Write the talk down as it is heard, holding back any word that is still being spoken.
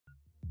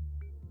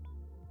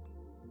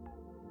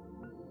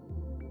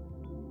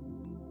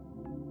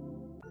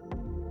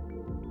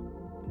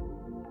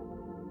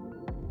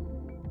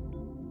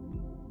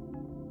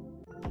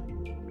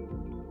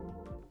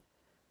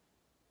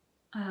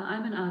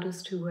I'm an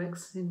artist who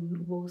works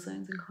in war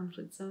zones and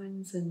conflict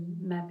zones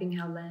and mapping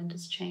how land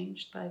is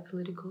changed by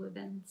political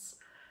events.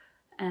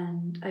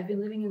 And I've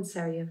been living in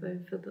Sarajevo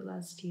for the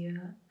last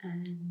year,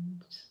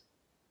 and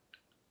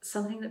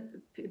something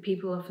that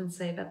people often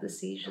say about the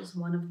siege as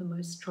one of the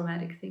most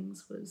traumatic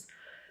things was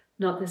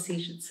not the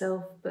siege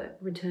itself, but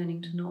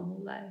returning to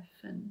normal life.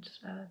 And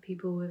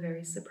people were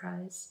very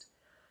surprised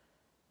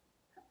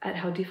at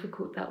how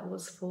difficult that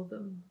was for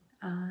them.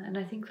 And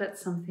I think that's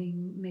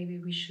something maybe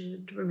we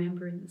should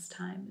remember in this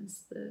time,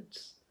 is that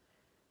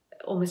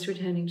almost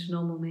returning to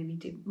normal may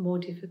be more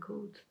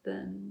difficult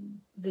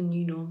than the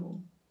new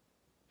normal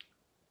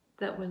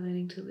that we're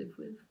learning to live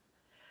with.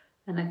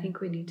 And I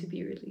think we need to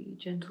be really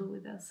gentle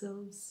with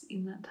ourselves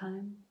in that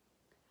time.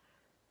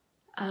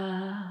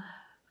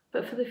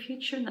 But for the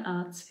future in the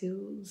arts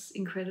feels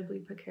incredibly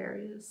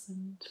precarious,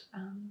 and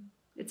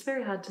it's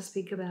very hard to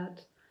speak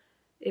about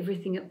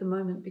everything at the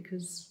moment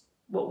because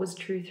what was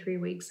true 3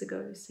 weeks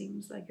ago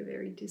seems like a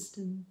very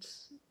distant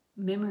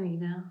memory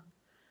now.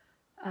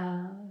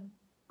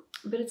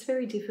 But it's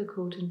very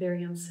difficult and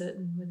very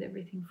uncertain with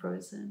everything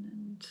frozen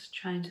and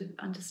trying to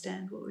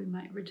understand what we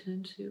might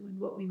return to and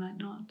what we might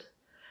not.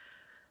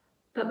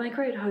 But my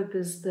great hope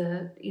is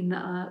that in the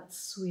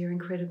arts we are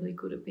incredibly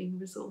good at being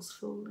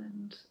resourceful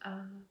and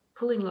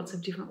pulling lots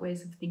of different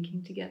ways of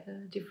thinking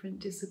together, different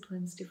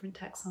disciplines, different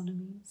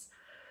taxonomies.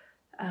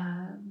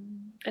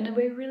 And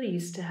we're really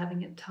used to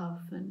having it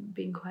tough and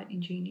being quite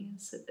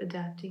ingenious at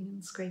adapting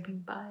and scraping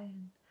by.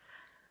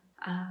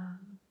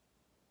 And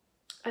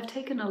I've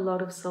taken a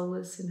lot of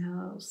solace in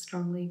how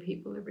strongly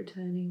people are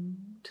returning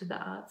to the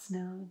arts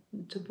now,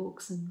 to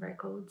books and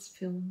records,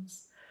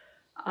 films,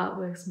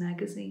 artworks,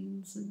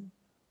 magazines,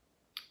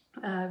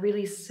 and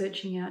really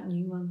searching out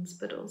new ones,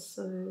 but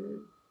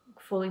also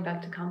falling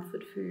back to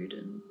comfort food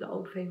and the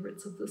old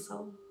favourites of the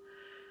soul.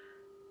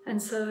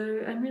 And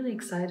so I'm really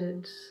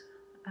excited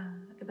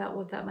about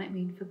what that might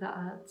mean for the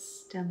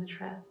arts down the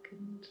track,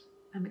 and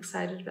I'm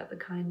excited about the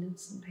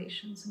kindness and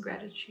patience and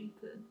gratitude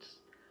that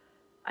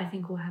I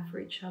think we'll have for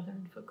each other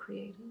and for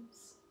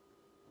creators.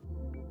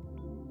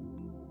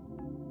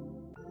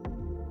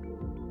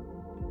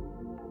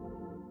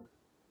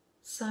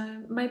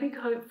 So my big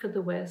hope for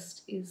the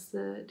West is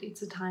that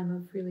it's a time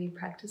of really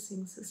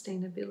practicing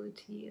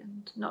sustainability,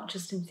 and not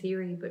just in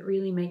theory, but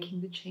really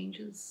making the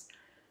changes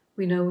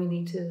we know we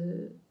need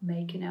to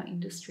make in our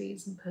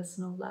industries and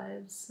personal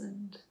lives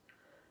and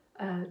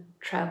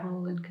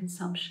travel and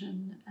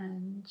consumption.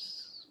 And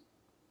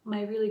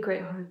my really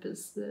great hope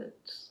is that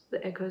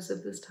the echoes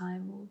of this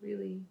time will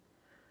really,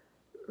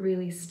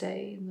 really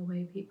stay in the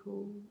way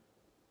people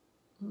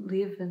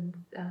live and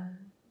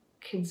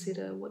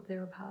consider what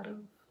they're a part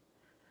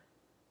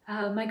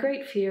of. My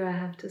great fear, I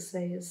have to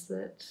say, is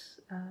that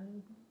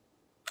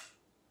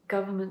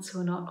governments who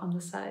are not on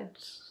the side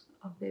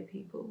of their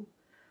people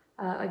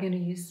are going to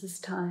use this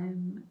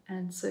time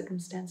and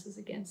circumstances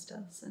against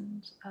us.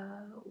 And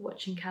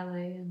watching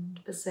Calais and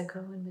Prosecco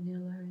and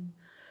Manila and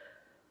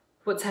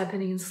what's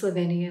happening in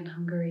Slovenia and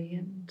Hungary,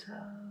 and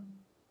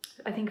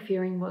I think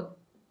fearing what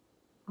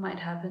might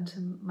happen to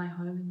my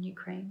home in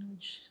Ukraine,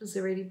 which has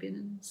already been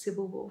in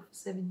civil war for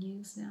 7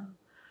 years now.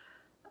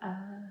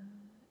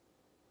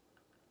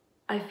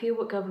 I fear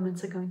what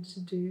governments are going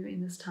to do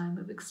in this time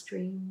of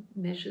extreme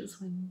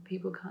measures when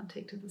people can't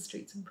take to the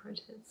streets and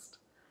protest.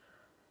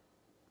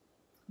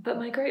 But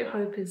my great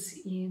hope is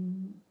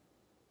in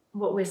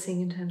what we're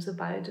seeing in terms of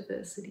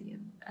biodiversity.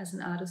 And as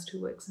an artist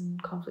who works in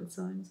conflict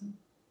zones and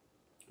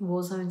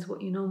war zones,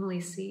 what you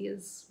normally see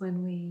is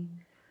when we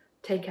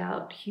take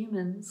out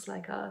humans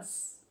like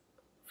us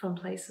from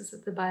places,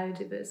 that the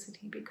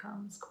biodiversity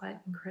becomes quite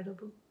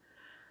incredible.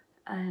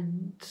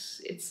 And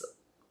it's,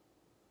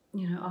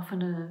 you know,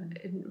 often a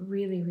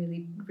really,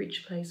 really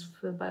rich place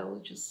for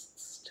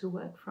biologists to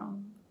work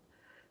from,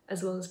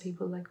 as well as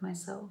people like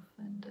myself.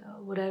 And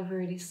what I've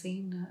already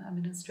seen, I'm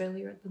in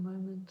Australia at the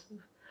moment, of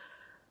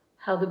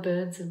how the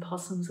birds and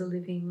possums are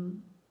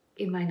living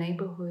in my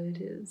neighbourhood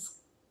is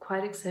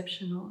quite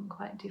exceptional and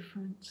quite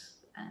different.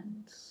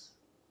 And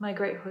my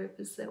great hope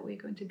is that we're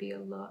going to be a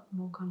lot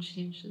more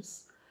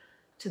conscientious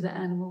to the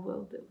animal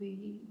world that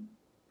we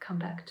come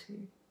back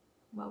to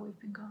while we've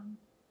been gone.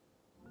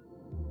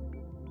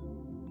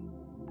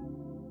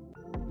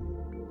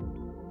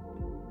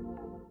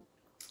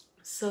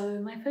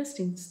 So my first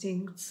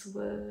instincts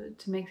were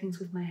to make things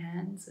with my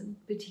hands, and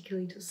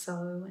particularly to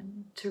sew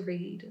and to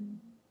read,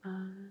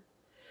 and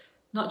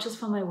not just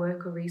for my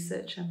work or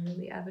research. I'm a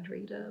really avid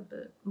reader,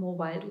 but more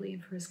widely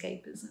for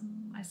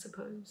escapism, I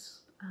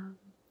suppose,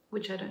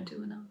 which I don't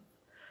do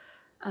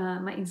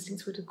enough. My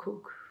instincts were to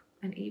cook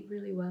and eat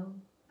really well.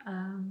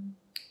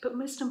 But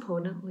most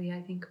importantly,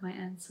 I think my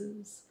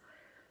answers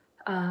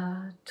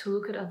are to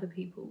look at other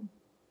people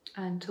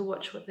and to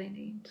watch what they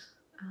need.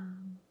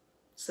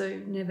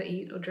 So never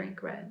eat or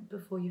drink right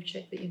before you've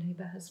checked that your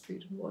neighbour has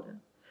food and water.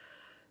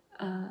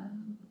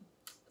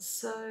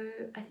 So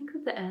I think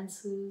that the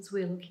answers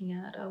we're looking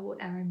at are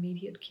what our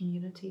immediate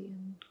community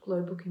and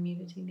global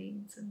community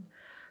needs, and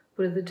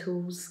what are the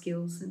tools,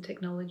 skills, and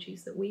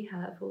technologies that we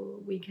have or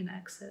we can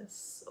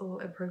access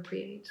or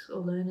appropriate or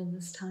learn in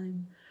this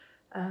time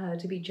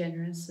to be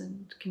generous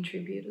and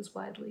contribute as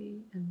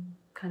widely and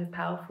kind of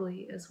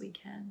powerfully as we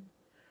can.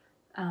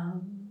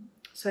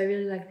 So I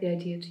really like the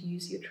idea to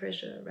use your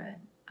treasure, right?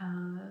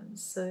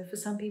 So for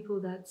some people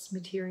that's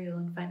material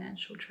and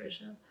financial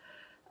treasure,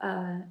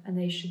 and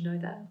they should know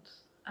that.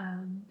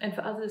 And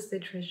for others, their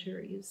treasure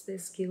is their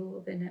skill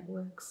or their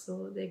networks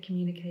or their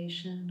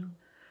communication or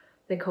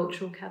their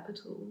cultural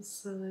capitals.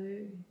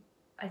 So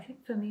I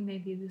think for me,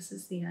 maybe this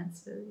is the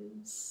answer,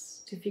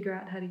 is to figure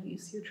out how to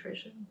use your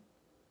treasure.